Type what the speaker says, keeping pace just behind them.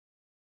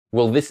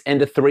Will this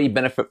Ender 3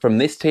 benefit from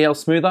this TL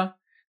smoother?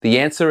 The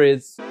answer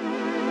is...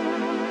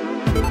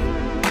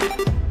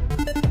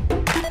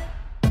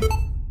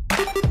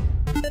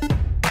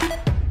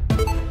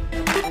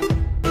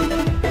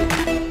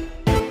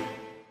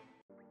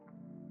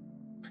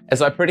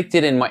 As I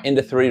predicted in my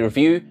Ender 3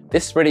 review,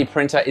 this 3D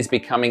printer is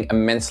becoming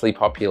immensely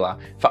popular.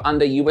 For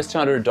under US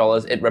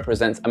 $200, it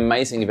represents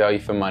amazing value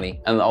for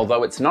money, and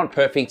although it's not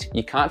perfect,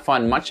 you can't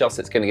find much else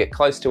that's going to get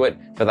close to it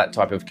for that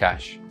type of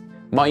cash.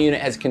 My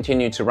unit has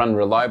continued to run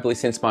reliably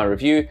since my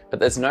review, but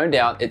there's no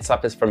doubt it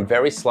suffers from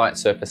very slight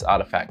surface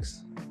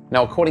artifacts.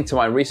 Now, according to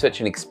my research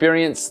and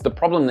experience, the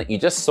problem that you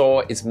just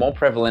saw is more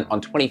prevalent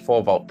on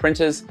 24-volt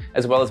printers,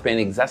 as well as being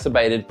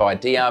exacerbated by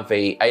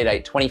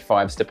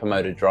DRV8825 stepper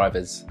motor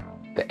drivers.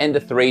 The Ender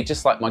 3,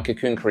 just like my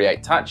Cocoon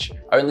Create Touch,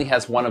 only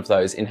has one of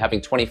those in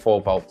having 24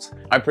 volts.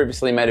 I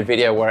previously made a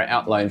video where I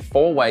outlined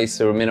 4 ways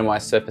to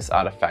minimize surface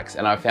artifacts,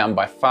 and I found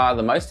by far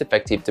the most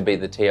effective to be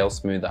the TL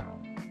Smoother.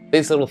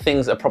 These little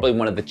things are probably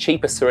one of the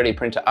cheapest 3D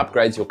printer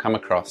upgrades you'll come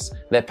across.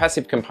 They're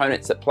passive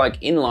components that plug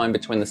in line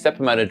between the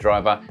stepper motor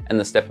driver and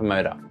the stepper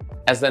motor.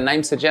 As their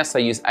name suggests, I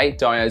use 8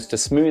 diodes to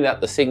smooth out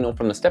the signal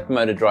from the stepper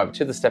motor driver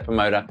to the stepper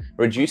motor,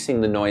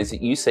 reducing the noise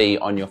that you see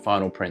on your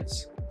final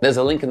prints. There's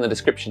a link in the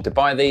description to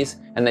buy these,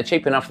 and they're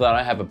cheap enough that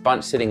I have a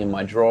bunch sitting in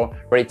my drawer,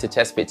 ready to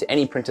test fit to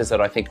any printers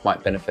that I think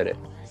might benefit it.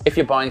 If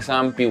you're buying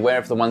some, be aware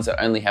of the ones that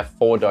only have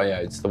 4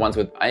 diodes. The ones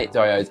with 8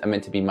 diodes are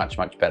meant to be much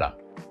better.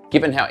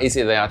 Given how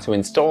easy they are to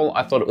install,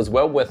 I thought it was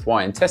well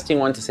worthwhile in testing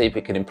one to see if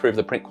it could improve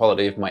the print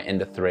quality of my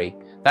Ender 3.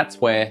 That's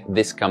where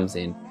this comes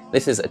in.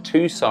 This is a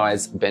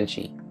 2-size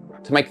benchy.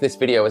 To make this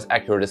video as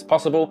accurate as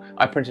possible,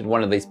 I printed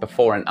one of these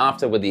before and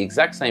after with the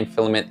exact same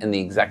filament and the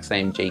exact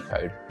same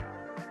G-code.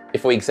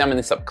 If we examine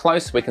this up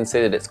close, we can see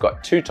that it's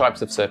got 2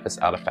 types of surface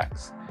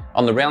artifacts.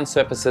 On the round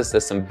surfaces,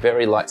 there's some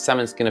very light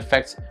salmon skin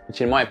effect,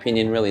 which in my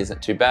opinion really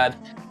isn't too bad.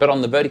 But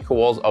on the vertical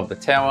walls of the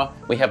tower,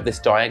 we have this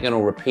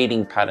diagonal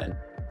repeating pattern.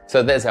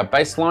 So there's our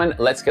baseline,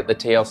 let's get the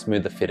TL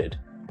Smoother fitted.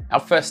 Our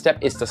first step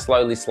is to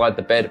slowly slide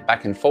the bed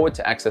back and forward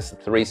to access the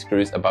 3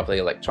 screws above the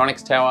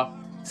electronics tower.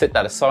 Set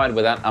that aside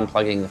without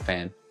unplugging the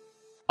fan.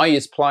 I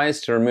used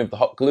pliers to remove the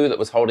hot glue that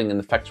was holding in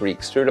the factory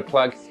extruder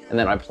plug, and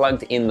then I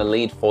plugged in the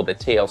lead for the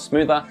TL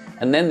Smoother,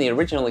 and then the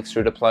original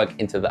extruder plug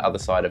into the other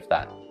side of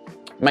that.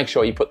 Make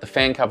sure you put the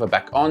fan cover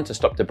back on to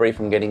stop debris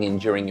from getting in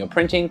during your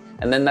printing,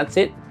 and then that's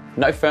it.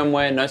 No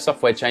firmware, no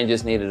software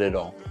changes needed at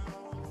all.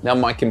 Now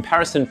my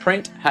comparison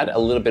print had a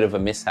little bit of a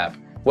mishap.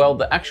 Well,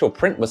 the actual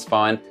print was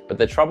fine, but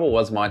the trouble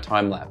was my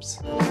time lapse.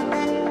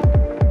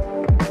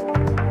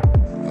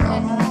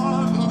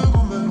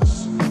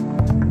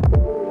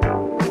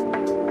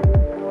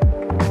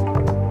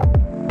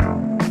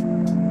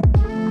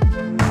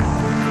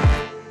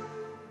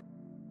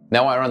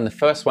 Now I ran the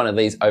first one of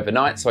these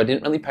overnight, so I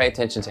didn't really pay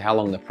attention to how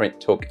long the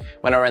print took.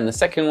 When I ran the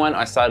second one,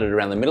 I started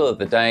around the middle of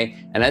the day,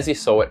 and as you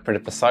saw, it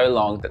printed for so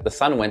long that the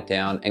sun went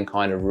down and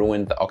kind of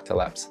ruined the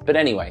octalapse. But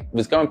anyway, it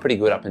was going pretty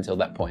good up until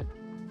that point.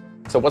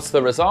 So what's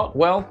the result?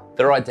 Well,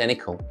 they're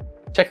identical.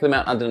 Check them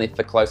out underneath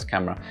the close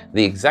camera.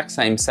 The exact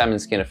same salmon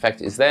skin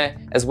effect is there,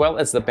 as well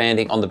as the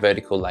banding on the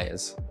vertical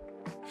layers.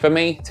 For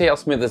me, TL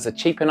Smoothers are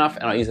cheap enough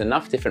and I use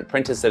enough different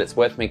printers that it's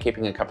worth me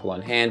keeping a couple on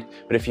hand,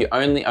 but if you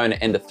only own an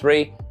Ender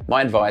 3,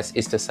 my advice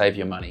is to save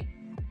your money.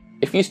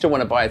 If you still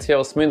want to buy a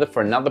TL Smoother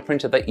for another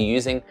printer that you're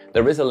using,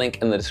 there is a link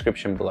in the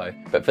description below.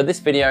 But for this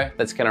video,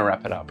 that's going to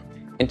wrap it up.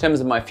 In terms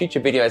of my future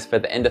videos for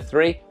the Ender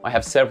 3, I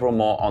have several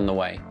more on the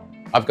way.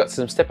 I've got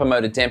some stepper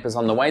motor dampers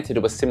on the way to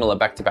do a similar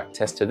back-to-back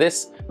test to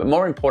this, but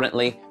more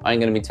importantly, I'm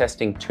going to be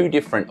testing 2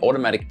 different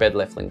automatic bed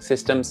leveling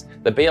systems,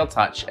 the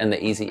BLtouch and the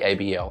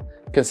EZABL.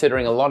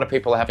 Considering a lot of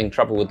people are having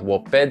trouble with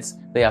warped beds,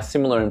 they are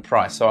similar in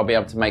price, so I'll be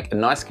able to make a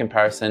nice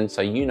comparison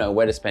so you know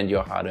where to spend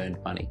your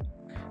hard-earned money.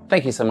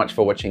 Thank you so much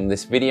for watching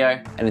this video,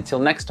 and until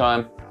next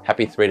time,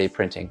 happy 3D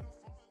printing.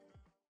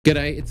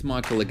 G'day, it's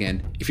Michael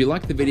again. If you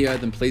liked the video,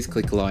 then please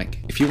click like.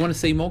 If you want to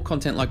see more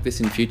content like this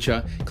in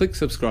future, click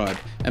subscribe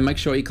and make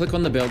sure you click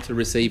on the bell to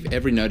receive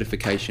every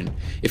notification.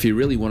 If you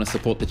really want to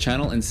support the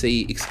channel and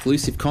see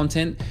exclusive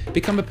content,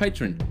 become a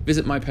patron.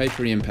 Visit my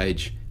Patreon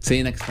page. See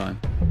you next time.